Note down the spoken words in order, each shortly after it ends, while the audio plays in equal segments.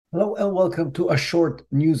Hello and welcome to a short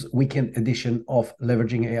news weekend edition of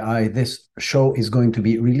Leveraging AI. This show is going to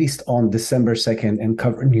be released on December 2nd and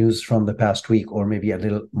cover news from the past week or maybe a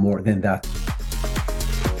little more than that.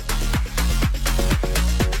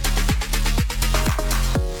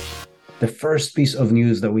 The first piece of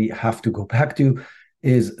news that we have to go back to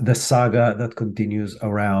is the saga that continues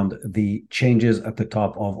around the changes at the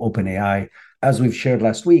top of OpenAI. As we've shared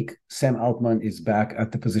last week, Sam Altman is back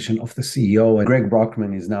at the position of the CEO, and Greg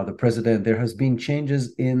Brockman is now the president. There has been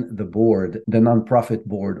changes in the board, the nonprofit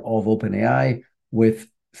board of OpenAI, with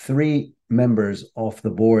three members of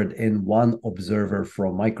the board and one observer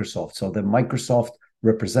from Microsoft. So the Microsoft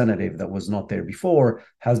representative that was not there before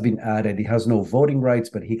has been added. He has no voting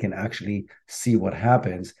rights, but he can actually see what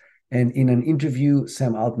happens. And in an interview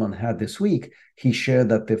Sam Altman had this week, he shared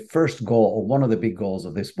that the first goal, or one of the big goals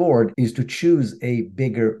of this board, is to choose a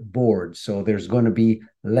bigger board. So there's going to be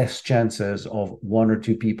less chances of one or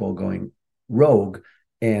two people going rogue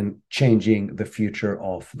and changing the future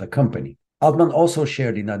of the company. Altman also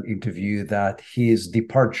shared in an interview that his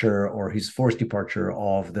departure or his forced departure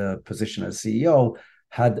of the position as CEO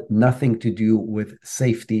had nothing to do with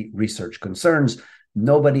safety research concerns.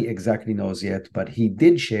 Nobody exactly knows yet, but he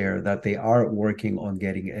did share that they are working on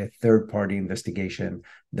getting a third-party investigation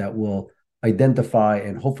that will identify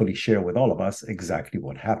and hopefully share with all of us exactly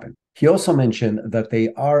what happened. He also mentioned that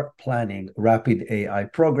they are planning rapid AI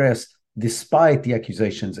progress despite the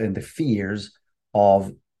accusations and the fears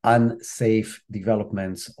of unsafe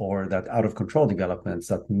developments or that out of control developments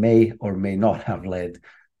that may or may not have led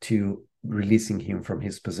to releasing him from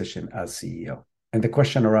his position as CEO. And the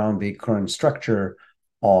question around the current structure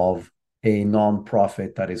of a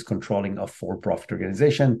nonprofit that is controlling a for-profit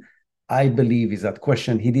organization, I believe is that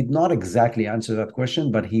question. He did not exactly answer that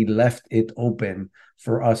question, but he left it open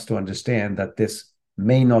for us to understand that this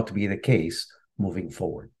may not be the case moving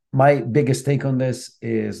forward. My biggest take on this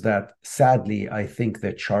is that, sadly, I think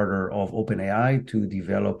the charter of OpenAI to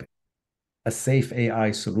develop a safe AI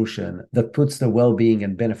solution that puts the well-being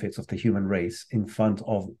and benefits of the human race in front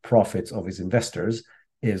of profits of its investors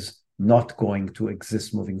is not going to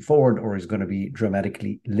exist moving forward, or is going to be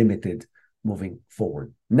dramatically limited moving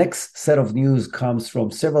forward. Next set of news comes from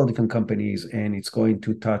several different companies, and it's going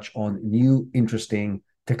to touch on new, interesting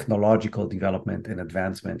technological development and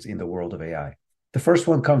advancements in the world of AI. The first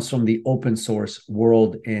one comes from the open source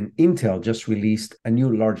world, and Intel just released a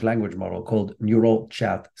new large language model called Neural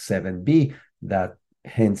Chat 7B that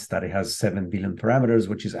hints that it has 7 billion parameters,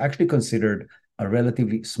 which is actually considered a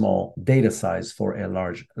relatively small data size for a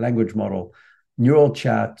large language model. Neural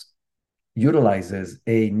Chat utilizes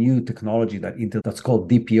a new technology that Intel that's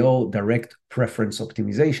called DPO, Direct Preference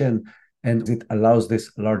Optimization, and it allows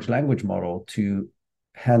this large language model to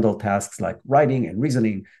handle tasks like writing and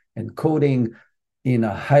reasoning and coding in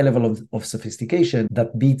a high level of sophistication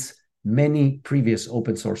that beats many previous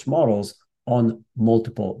open source models on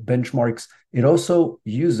multiple benchmarks. It also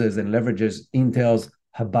uses and leverages Intel's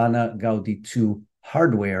Habana Gaudi 2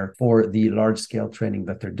 hardware for the large-scale training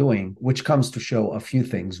that they're doing, which comes to show a few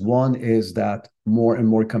things. One is that more and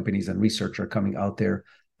more companies and research are coming out there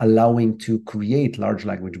allowing to create large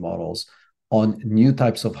language models on new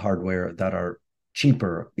types of hardware that are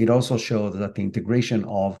cheaper. It also shows that the integration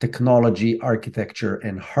of technology, architecture,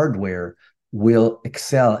 and hardware will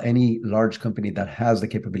excel. Any large company that has the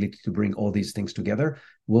capability to bring all these things together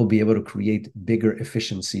will be able to create bigger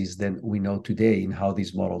efficiencies than we know today in how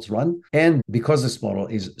these models run. And because this model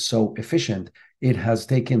is so efficient, it has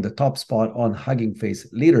taken the top spot on Hugging Face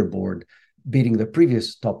leaderboard, beating the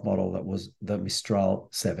previous top model that was the Mistral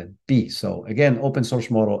 7B. So again, open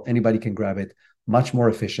source model, anybody can grab it, much more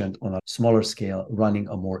efficient on a smaller scale, running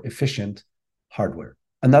a more efficient hardware.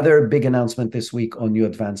 Another big announcement this week on new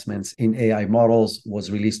advancements in AI models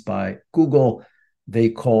was released by Google. They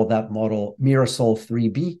call that model Mirasol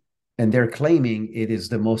 3B, and they're claiming it is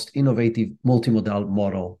the most innovative multimodal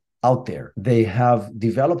model out there. They have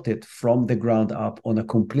developed it from the ground up on a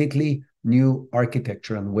completely new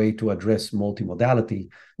architecture and way to address multimodality,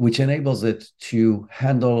 which enables it to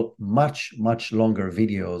handle much, much longer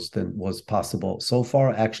videos than was possible so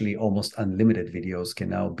far. Actually, almost unlimited videos can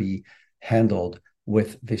now be handled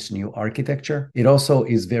with this new architecture. It also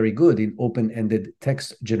is very good in open-ended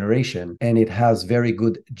text generation, and it has very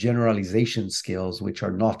good generalization skills, which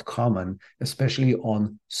are not common, especially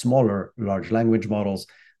on smaller large language models.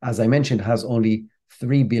 As I mentioned, has only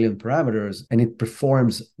 3 billion parameters, and it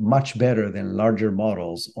performs much better than larger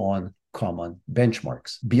models on common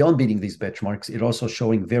benchmarks. Beyond beating these benchmarks, it also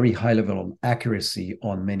showing very high level of accuracy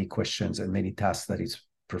on many questions and many tasks that it's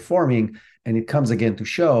performing. And it comes again to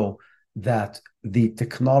show that the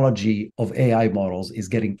technology of AI models is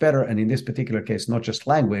getting better. And in this particular case, not just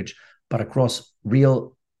language, but across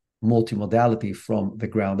real multimodality from the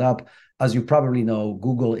ground up. As you probably know,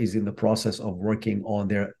 Google is in the process of working on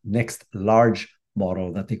their next large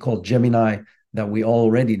model that they call Gemini, that we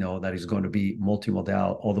already know that is going to be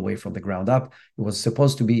multimodal all the way from the ground up. It was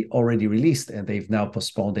supposed to be already released, and they've now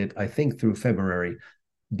postponed it, I think, through February.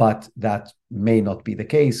 But that may not be the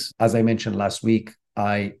case. As I mentioned last week,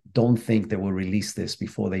 I don't think they will release this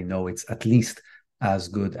before they know it's at least as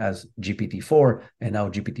good as GPT-4 and now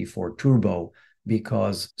GPT-4 Turbo,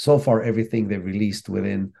 because so far everything they've released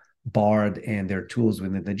within Bard and their tools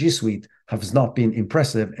within the G Suite has not been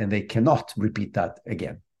impressive, and they cannot repeat that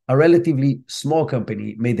again. A relatively small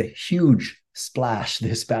company made a huge splash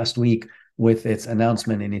this past week with its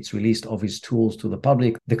announcement and its release of its tools to the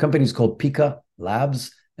public. The company is called Pika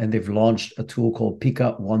Labs, and they've launched a tool called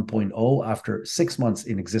Pika 1.0 after 6 months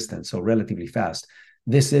in existence, so relatively fast.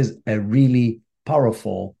 This is a really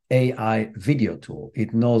powerful AI video tool.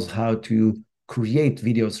 It knows how to create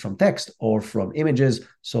videos from text or from images,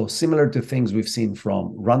 so similar to things we've seen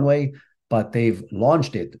from Runway, but they've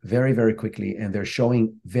launched it very, very quickly, and they're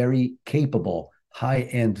showing very capable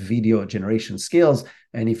high-end video generation skills.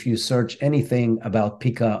 And if you search anything about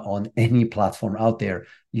Pika on any platform out there,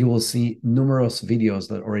 you will see numerous videos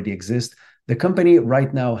that already exist. The company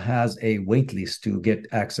right now has a waitlist to get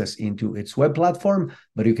access into its web platform,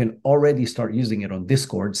 but you can already start using it on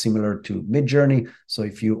Discord, similar to Midjourney. So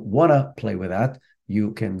if you want to play with that,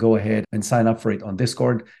 you can go ahead and sign up for it on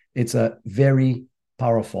Discord. It's a very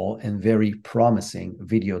powerful and very promising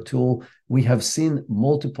video tool. We have seen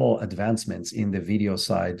multiple advancements in the video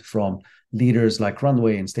side from leaders like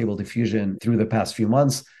Runway and Stable Diffusion through the past few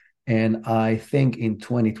months. And I think in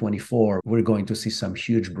 2024, we're going to see some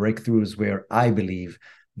huge breakthroughs where I believe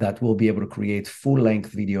that we'll be able to create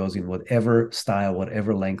full-length videos in whatever style,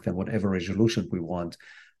 whatever length, and whatever resolution we want,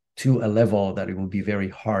 to a level that it will be very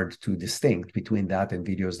hard to distinguish between that and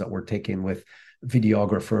videos that were taken with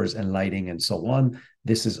videographers and lighting and so on.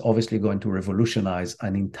 This is obviously going to revolutionize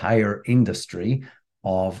an entire industry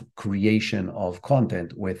of creation of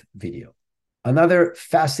content with video. Another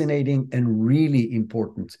fascinating and really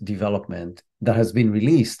important development that has been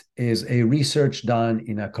released is a research done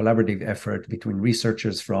in a collaborative effort between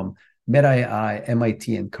researchers from Meta AI,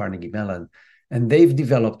 MIT, and Carnegie Mellon. And they've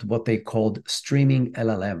developed what they called streaming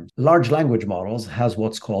LLM. Large language models has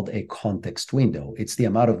what's called a context window. It's the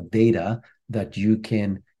amount of data that you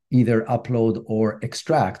can either upload or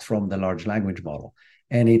extract from the large language model.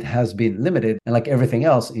 And it has been limited. And like everything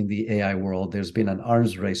else in the AI world, there's been an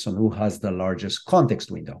arms race on who has the largest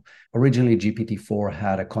context window. Originally, GPT-4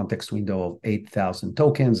 had a context window of 8,000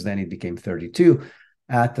 tokens. Then it became 32.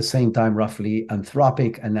 At the same time, roughly,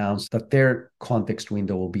 Anthropic announced that their context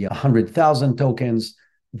window will be 100,000 tokens.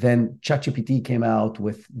 Then ChatGPT came out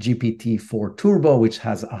with GPT-4 Turbo, which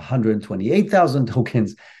has 128,000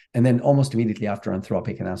 tokens. And then almost immediately after,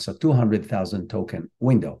 Anthropic announced a 200,000 token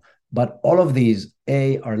window. But all of these,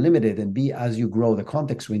 A, are limited, and B, as you grow the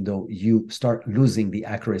context window, you start losing the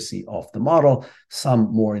accuracy of the model,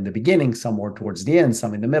 some more in the beginning, some more towards the end,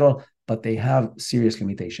 some in the middle, but they have serious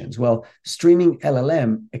limitations. Well, streaming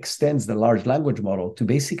LLM extends the large language model to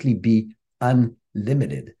basically be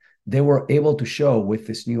unlimited. They were able to show with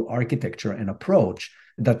this new architecture and approach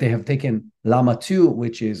that they have taken Llama 2,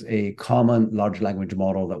 which is a common large language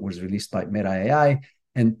model that was released by Meta AI,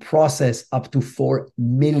 and process up to 4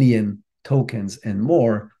 million tokens and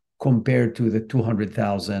more compared to the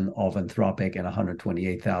 200,000 of Anthropic and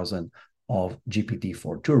 128,000 of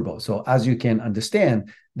GPT-4 Turbo. So as you can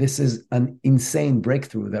understand, this is an insane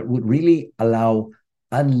breakthrough that would really allow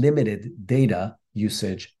unlimited data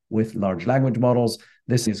usage with large language models.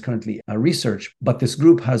 This is currently a research, but this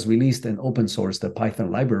group has released an open source, the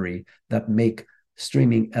Python library, that make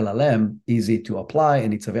streaming LLM easy to apply,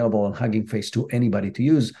 and it's available on Hugging Face to anybody to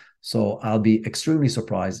use. So I'll be extremely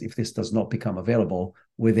surprised if this does not become available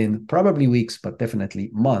within probably weeks, but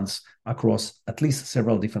definitely months across at least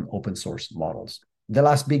several different open source models. The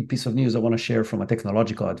last big piece of news I want to share from a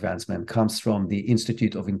technological advancement comes from the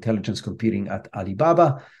Institute of Intelligence Computing at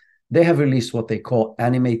Alibaba. They have released what they call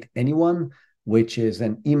Animate Anyone, which is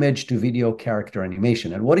an image to video character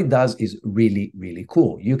animation. And what it does is really, really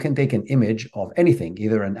cool. You can take an image of anything,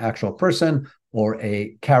 either an actual person or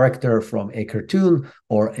a character from a cartoon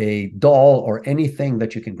or a doll or anything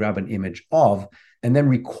that you can grab an image of, and then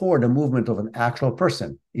record a movement of an actual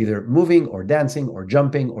person, either moving or dancing or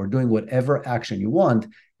jumping or doing whatever action you want,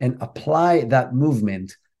 and apply that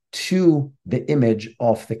movement to the image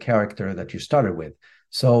of the character that you started with.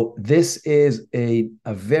 So this is a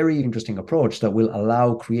very interesting approach that will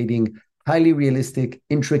allow creating highly realistic,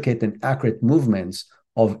 intricate, and accurate movements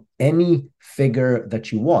of any figure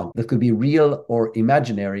that you want. That could be real or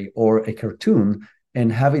imaginary or a cartoon,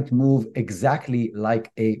 and have it move exactly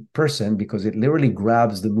like a person, because it literally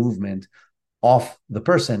grabs the movement off the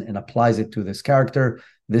person and applies it to this character.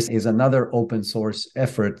 This is another open source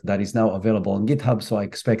effort that is now available on GitHub. So I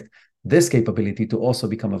expect this capability to also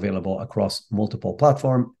become available across multiple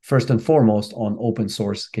platforms. First and foremost on open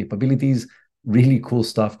source capabilities. Really cool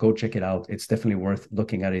stuff. Go check it out. It's definitely worth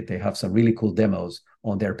looking at it. They have some really cool demos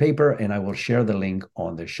on their paper, and I will share the link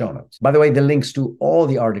on the show notes. By the way, the links to all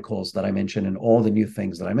the articles that I mentioned and all the new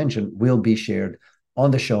things that I mentioned will be shared on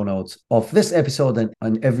the show notes of this episode and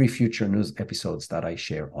on every future news episodes that I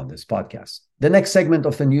share on this podcast. The next segment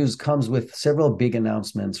of the news comes with several big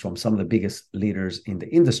announcements from some of the biggest leaders in the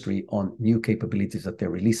industry on new capabilities that they're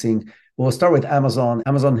releasing. We'll start with Amazon.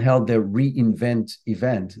 Amazon held their reInvent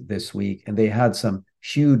event this week, and they had some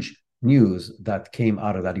huge news that came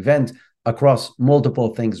out of that event across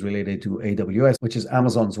multiple things related to AWS, which is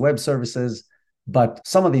Amazon's web services. But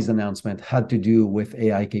some of these announcements had to do with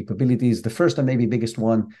AI capabilities. The first and maybe biggest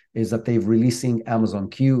one is that they're releasing Amazon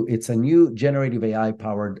Q. It's a new generative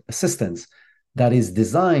AI-powered assistant that is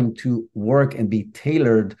designed to work and be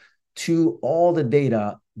tailored to all the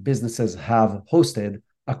data businesses have hosted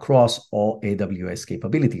across all AWS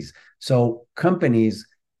capabilities. So companies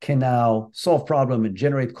can now solve problems and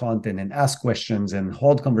generate content and ask questions and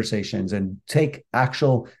hold conversations and take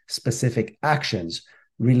actual specific actions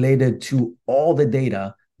related to all the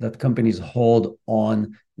data that companies hold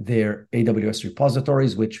on their AWS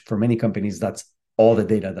repositories, which for many companies, that's all the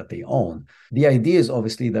data that they own. The idea is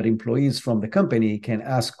obviously that employees from the company can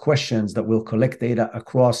ask questions that will collect data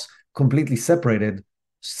across completely separated,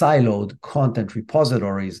 siloed content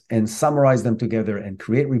repositories and summarize them together and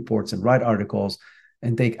create reports and write articles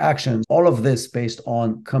and take actions. All of this based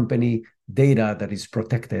on company data that is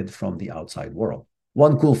protected from the outside world.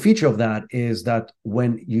 One cool feature of that is that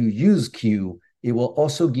when you use Q, it will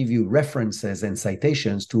also give you references and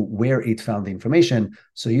citations to where it found the information.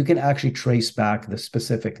 So you can actually trace back the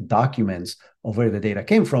specific documents of where the data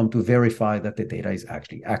came from to verify that the data is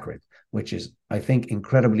actually accurate, which is, I think,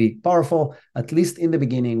 incredibly powerful, at least in the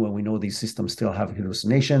beginning when we know these systems still have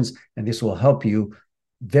hallucinations. And this will help you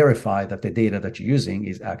verify that the data that you're using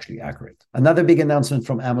is actually accurate. Another big announcement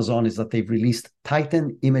from Amazon is that they've released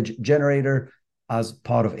Titan Image Generator as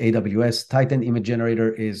part of AWS. Titan Image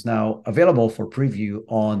Generator is now available for preview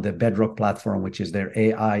on the Bedrock platform, which is their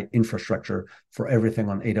AI infrastructure for everything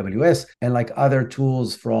on AWS. And like other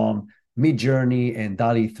tools from Midjourney and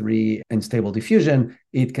DALL-E 3 and Stable Diffusion,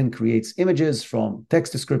 it can create images from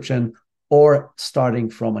text description or starting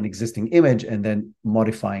from an existing image and then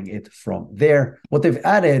modifying it from there. What they've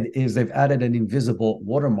added is they've added an invisible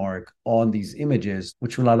watermark on these images,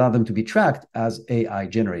 which will allow them to be tracked as AI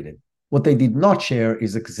generated. What they did not share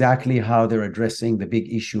is exactly how they're addressing the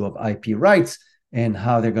big issue of IP rights and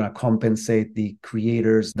how they're going to compensate the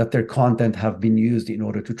creators that their content have been used in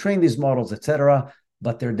order to train these models, etc.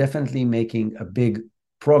 But they're definitely making a big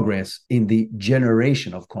progress in the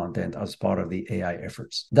generation of content as part of the AI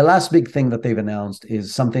efforts. The last big thing that they've announced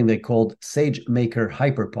is something they called SageMaker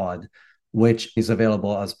Hyperpod, which is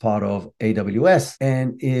available as part of AWS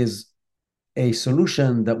and is a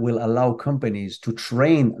solution that will allow companies to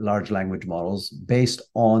train large language models based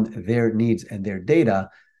on their needs and their data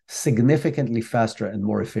significantly faster and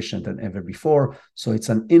more efficient than ever before. So it's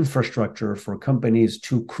an infrastructure for companies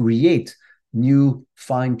to create new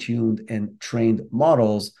fine-tuned and trained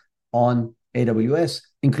models on AWS,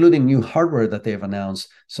 including new hardware that they've announced.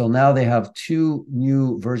 So now they have 2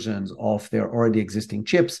 new versions of their already existing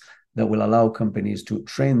chips that will allow companies to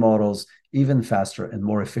train models even faster and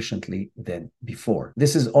more efficiently than before.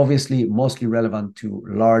 This is obviously mostly relevant to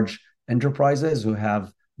large enterprises who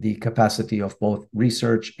have the capacity of both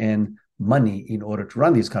research and money in order to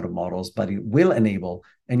run these kind of models, but it will enable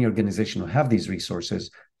any organization who have these resources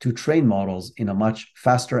to train models in a much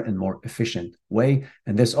faster and more efficient way.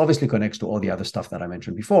 And this obviously connects to all the other stuff that I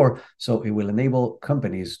mentioned before. So it will enable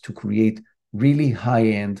companies to create really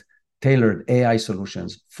high-end tailored AI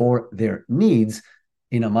solutions for their needs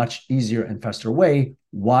in a much easier and faster way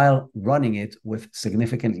while running it with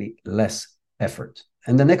significantly less effort.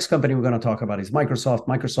 And the next company we're going to talk about is Microsoft.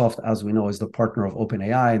 Microsoft, as we know, is the partner of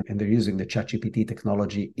OpenAI, and they're using the ChatGPT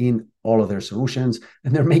technology in all of their solutions.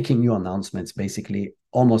 And they're making new announcements basically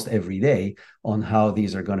almost every day on how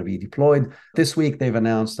these are going to be deployed. This week, they've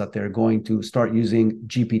announced that they're going to start using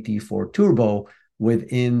GPT-4 Turbo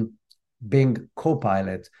within Bing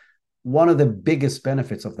Copilot one of the biggest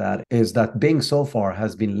benefits of that is that Bing so far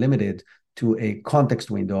has been limited to a context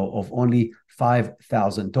window of only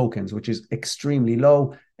 5,000 tokens, which is extremely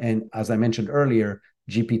low. And as I mentioned earlier,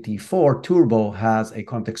 GPT-4 Turbo has a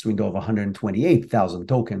context window of 128,000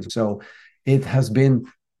 tokens. So it has been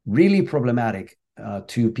really problematic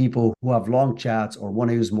to people who have long chats or want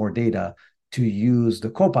to use more data to use the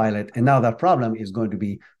Copilot. And now that problem is going to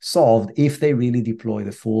be solved if they really deploy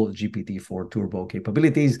the full GPT-4 Turbo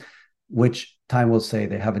capabilities, which time will say.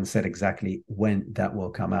 They haven't said exactly when that will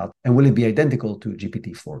come out. And will it be identical to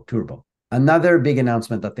GPT-4 Turbo? Another big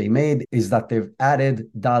announcement that they made is that they've added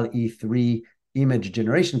DALL-E 3 image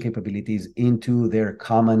generation capabilities into their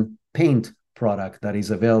common Paint product that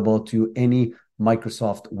is available to any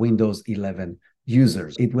Microsoft Windows 11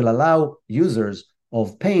 users. It will allow users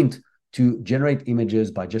of Paint to generate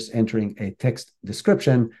images by just entering a text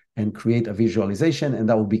description and create a visualization, and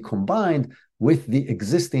that will be combined with the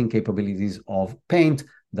existing capabilities of Paint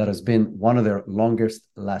that has been one of their longest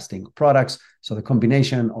lasting products. So the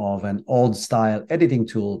combination of an old style editing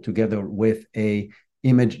tool together with a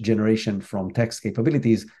image generation from text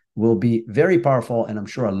capabilities will be very powerful, and I'm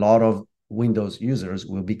sure a lot of Windows users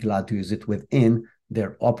will be glad to use it within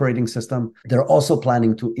their operating system. They're also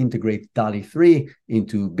planning to integrate DALL-E 3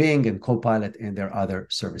 into Bing and Copilot and their other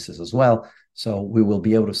services as well. So we will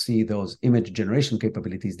be able to see those image generation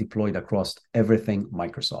capabilities deployed across everything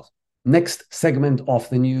Microsoft. Next segment of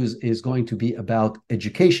the news is going to be about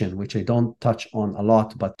education, which I don't touch on a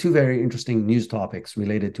lot, but two very interesting news topics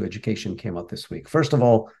related to education came out this week. First of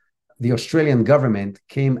all, the Australian government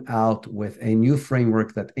came out with a new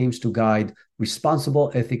framework that aims to guide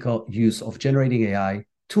responsible, ethical use of generating AI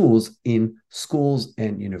tools in schools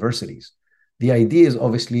and universities. The idea is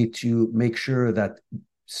obviously to make sure that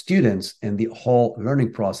students and the whole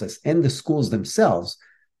learning process and the schools themselves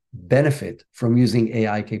benefit from using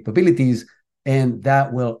AI capabilities. And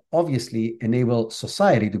that will obviously enable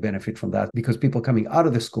society to benefit from that, because people coming out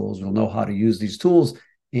of the schools will know how to use these tools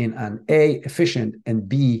in an A, efficient, and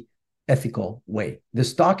B, ethical way.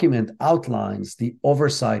 This document outlines the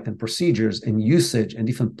oversight and procedures and usage and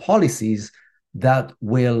different policies that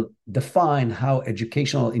will define how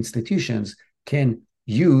educational institutions can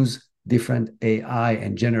use different AI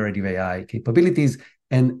and generative AI capabilities,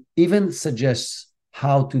 and even suggests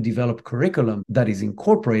how to develop curriculum that is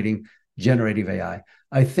incorporating generative AI.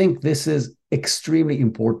 I think this is extremely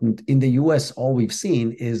important. In the US, all we've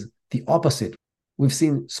seen is the opposite. We've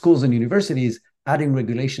seen schools and universities adding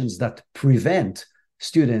regulations that prevent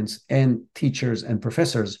students and teachers and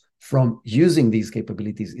professors from using these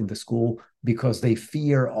capabilities in the school because they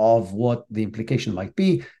fear of what the implication might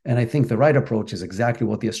be. And I think the right approach is exactly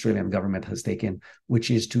what the Australian government has taken, which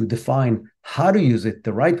is to define how to use it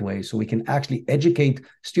the right way so we can actually educate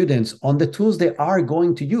students on the tools they are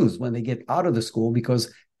going to use when they get out of the school,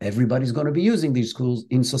 because everybody's going to be using these tools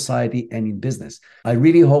in society and in business. I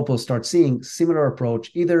really hope we'll start seeing similar approach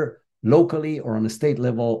either locally or on a state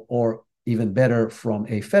level, or even better from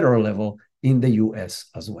a federal level in the US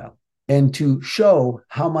as well. And to show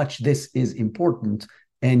how much this is important,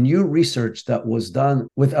 and new research that was done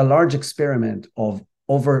with a large experiment of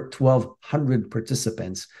over 1,200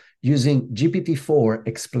 participants using GPT-4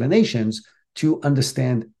 explanations to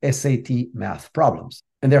understand SAT math problems.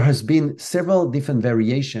 And there has been several different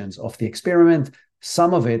variations of the experiment.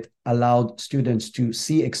 Some of it allowed students to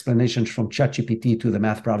see explanations from ChatGPT to the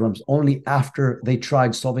math problems only after they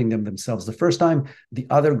tried solving them themselves the first time. The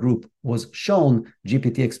other group was shown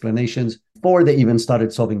GPT explanations before they even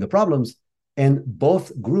started solving the problems. And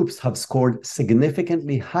both groups have scored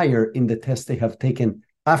significantly higher in the test they have taken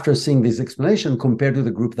after seeing this explanation compared to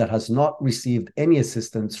the group that has not received any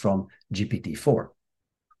assistance from GPT-4.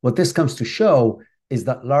 What this comes to show is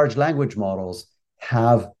that large language models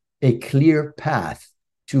have a clear path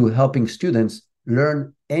to helping students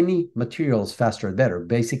learn any materials faster and better,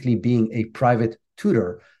 basically being a private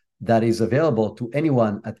tutor that is available to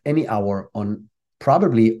anyone at any hour on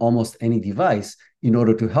probably almost any device in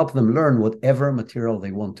order to help them learn whatever material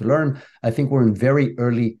they want to learn. I think we're in very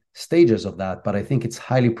early stages of that, but I think it's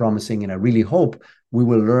highly promising, and I really hope we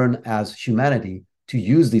will learn as humanity to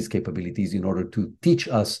use these capabilities in order to teach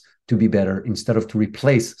us to be better instead of to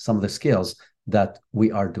replace some of the skills that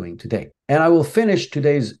we are doing today. And I will finish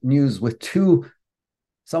today's news with two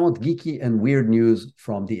somewhat geeky and weird news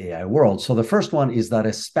from the AI world. So the first one is that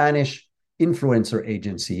a Spanish influencer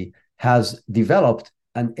agency has developed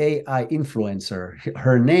an AI influencer.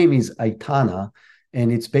 Her name is Aitana,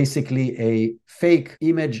 and it's basically a fake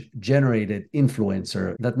image generated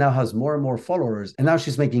influencer that now has more and more followers. And now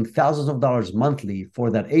she's making thousands of dollars monthly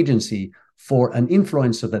for that agency for an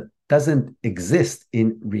influencer that doesn't exist in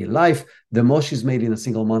real life. The most she's made in a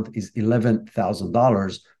single month is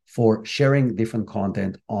 $11,000 for sharing different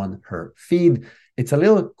content on her feed. It's a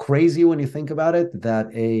little crazy when you think about it, that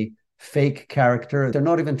a fake character, they're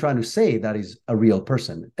not even trying to say that is a real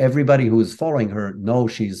person. Everybody who is following her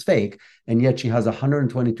knows she's fake, and yet she has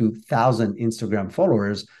 122,000 Instagram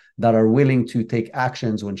followers that are willing to take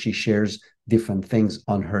actions when she shares different things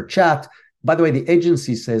on her chat. By the way, the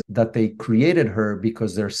agency says that they created her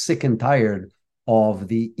because they're sick and tired of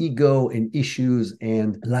the ego and issues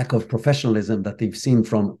and lack of professionalism that they've seen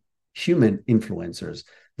from human influencers.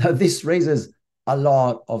 Now, this raises a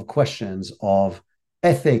lot of questions of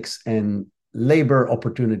ethics and labor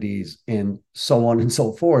opportunities and so on and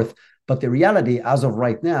so forth. But the reality, as of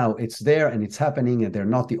right now, it's there and it's happening, and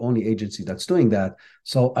they're not the only agency that's doing that.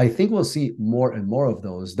 So I think we'll see more and more of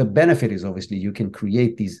those. The benefit is obviously you can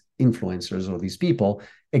create these influencers or these people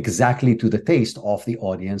exactly to the taste of the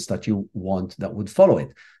audience that you want that would follow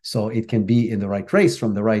it. So it can be in the right race,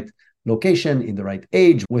 from the right location, in the right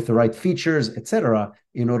age, with the right features, etc.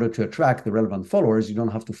 In order to attract the relevant followers, you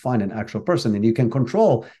don't have to find an actual person, and you can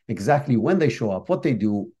control exactly when they show up, what they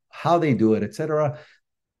do, how they do it, etc.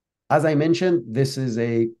 As I mentioned, this is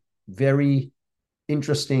a very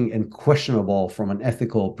interesting and questionable from an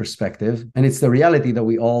ethical perspective, and it's the reality that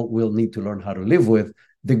we all will need to learn how to live with.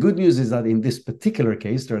 The good news is that in this particular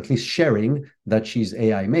case, they're at least sharing that she's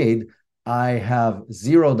AI made. I have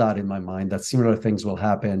zero doubt in my mind that similar things will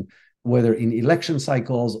happen, whether in election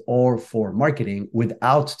cycles or for marketing,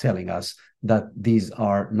 without telling us that these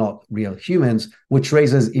are not real humans, which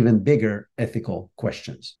raises even bigger ethical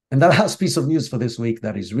questions. And the last piece of news for this week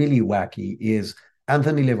that is really wacky is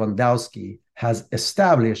Anthony Lewandowski has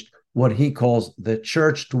established what he calls the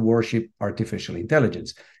church to worship artificial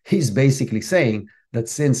intelligence. He's basically saying that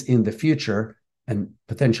since in the future, and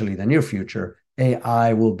potentially the near future,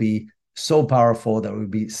 AI will be so powerful that it will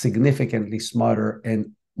be significantly smarter and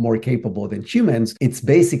more capable than humans, it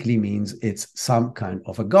basically means it's some kind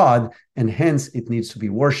of a god, and hence it needs to be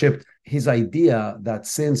worshipped. His idea that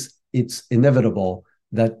since it's inevitable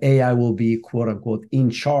that AI will be, quote unquote, in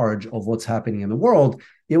charge of what's happening in the world,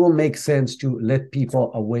 it will make sense to let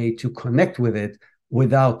people a way to connect with it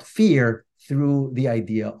without fear through the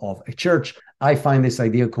idea of a church. I find this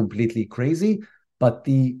idea completely crazy, but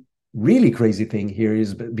the really crazy thing here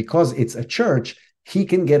is because it's a church, he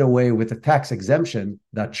can get away with the tax exemption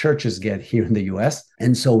that churches get here in the US.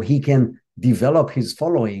 And so he can develop his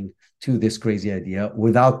following to this crazy idea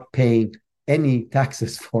without paying any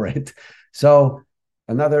taxes for it. So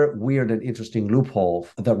another weird and interesting loophole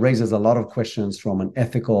that raises a lot of questions from an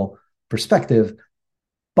ethical perspective.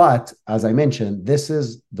 But as I mentioned, this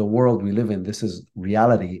is the world we live in. This is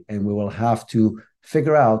reality, and we will have to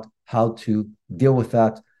figure out how to deal with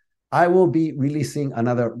that. I will be releasing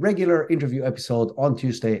another regular interview episode on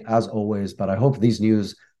Tuesday, as always, but I hope these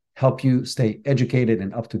news help you stay educated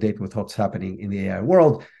and up to date with what's happening in the AI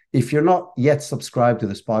world. If you're not yet subscribed to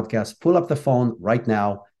this podcast, pull up the phone right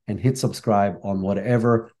now and hit subscribe on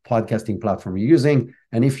whatever podcasting platform you're using.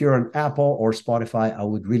 And if you're on Apple or Spotify, I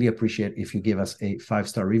would really appreciate if you give us a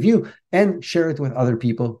 5-star review and share it with other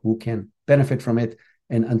people who can benefit from it.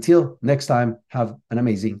 And until next time, have an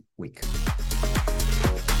amazing week.